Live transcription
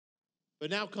But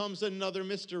now comes another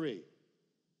mystery.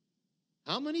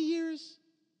 How many years?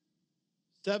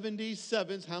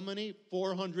 77's how many?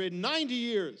 490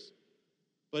 years.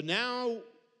 But now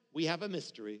we have a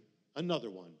mystery, another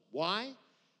one. Why?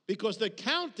 Because the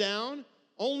countdown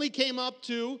only came up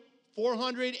to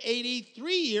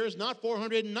 483 years, not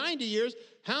 490 years.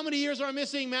 How many years are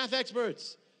missing, math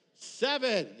experts?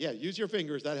 7. Yeah, use your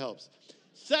fingers, that helps.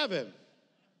 7.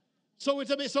 So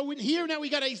here now we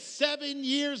got a 7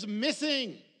 years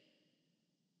missing.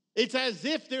 It's as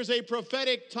if there's a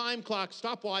prophetic time clock,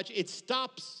 stopwatch. It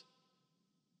stops,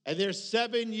 and there's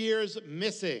 7 years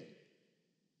missing.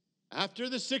 After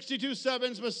the 62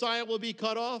 sevens, Messiah will be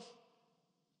cut off.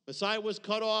 Messiah was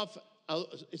cut off.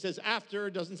 It says after.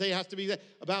 It doesn't say it has to be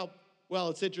about, well,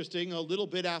 it's interesting, a little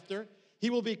bit after. He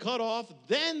will be cut off.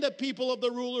 Then the people of the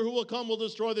ruler who will come will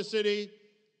destroy the city.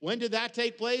 When did that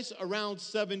take place? Around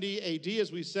 70 AD,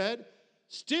 as we said.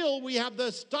 Still, we have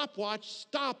the stopwatch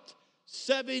stopped.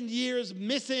 7 years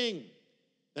missing.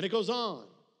 Then it goes on.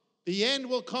 The end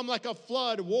will come like a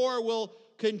flood. War will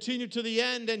continue to the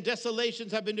end, and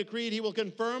desolations have been decreed. He will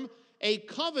confirm a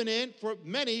covenant for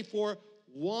many for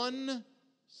 1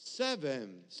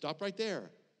 7. Stop right there.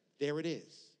 There it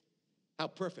is. How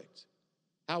perfect.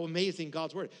 How amazing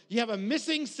God's word. You have a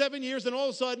missing 7 years, and all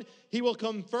of a sudden, he will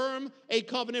confirm a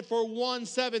covenant for 1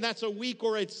 7. That's a week,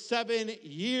 or it's 7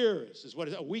 years, is what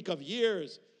it is, a week of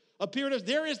years. A period of,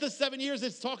 there is the 7 years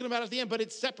it's talking about at the end, but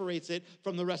it separates it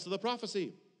from the rest of the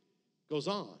prophecy. Goes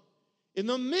on. In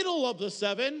the middle of the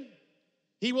 7,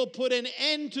 he will put an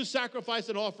end to sacrifice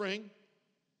and offering.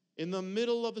 In the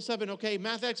middle of the 7, okay,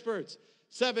 math experts,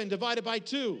 7 divided by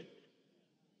 2,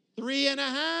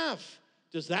 3.5.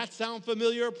 Does that sound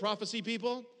familiar, prophecy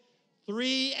people?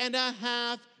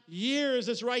 3.5 years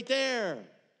is right there.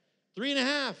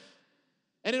 3.5.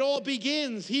 And it all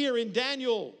begins here in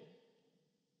Daniel.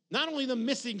 Not only the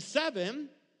missing 7,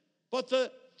 but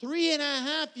the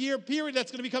 3.5 year period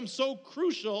that's going to become so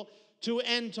crucial to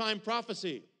end time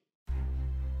prophecy.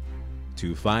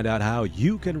 To find out how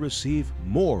you can receive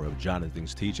more of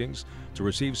Jonathan's teachings, to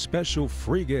receive special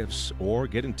free gifts, or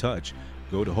get in touch,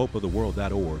 go to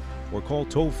hopeoftheworld.org or call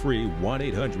toll-free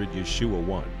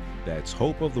 1-800-YESHUA-1. That's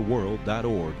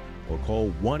hopeoftheworld.org or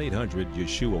call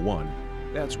 1-800-YESHUA-1.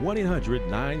 That's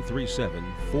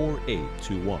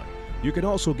 1-800-937-4821. You can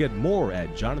also get more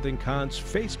at Jonathan Cahn's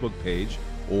Facebook page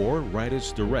or write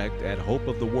us direct at Hope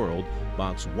of the World,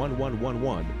 Box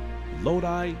 1111,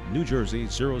 Lodi, New Jersey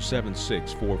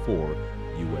 07644,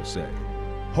 USA.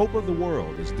 Hope of the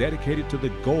World is dedicated to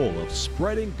the goal of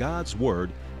spreading God's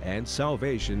Word and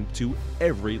salvation to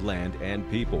every land and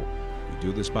people. We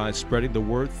do this by spreading the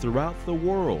Word throughout the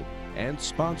world and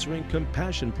sponsoring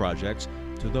compassion projects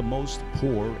to the most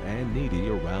poor and needy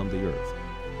around the earth.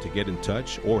 To get in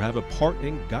touch or have a part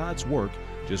in God's work,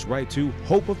 just write to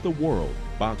Hope of the World,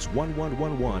 Box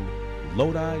 1111,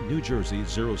 Lodi, New Jersey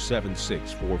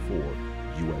 07644,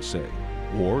 USA.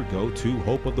 Or go to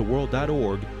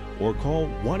hopeoftheworld.org or call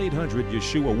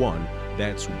 1-800-YESHUA-1.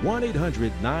 That's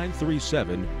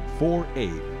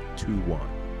 1-800-937-4821.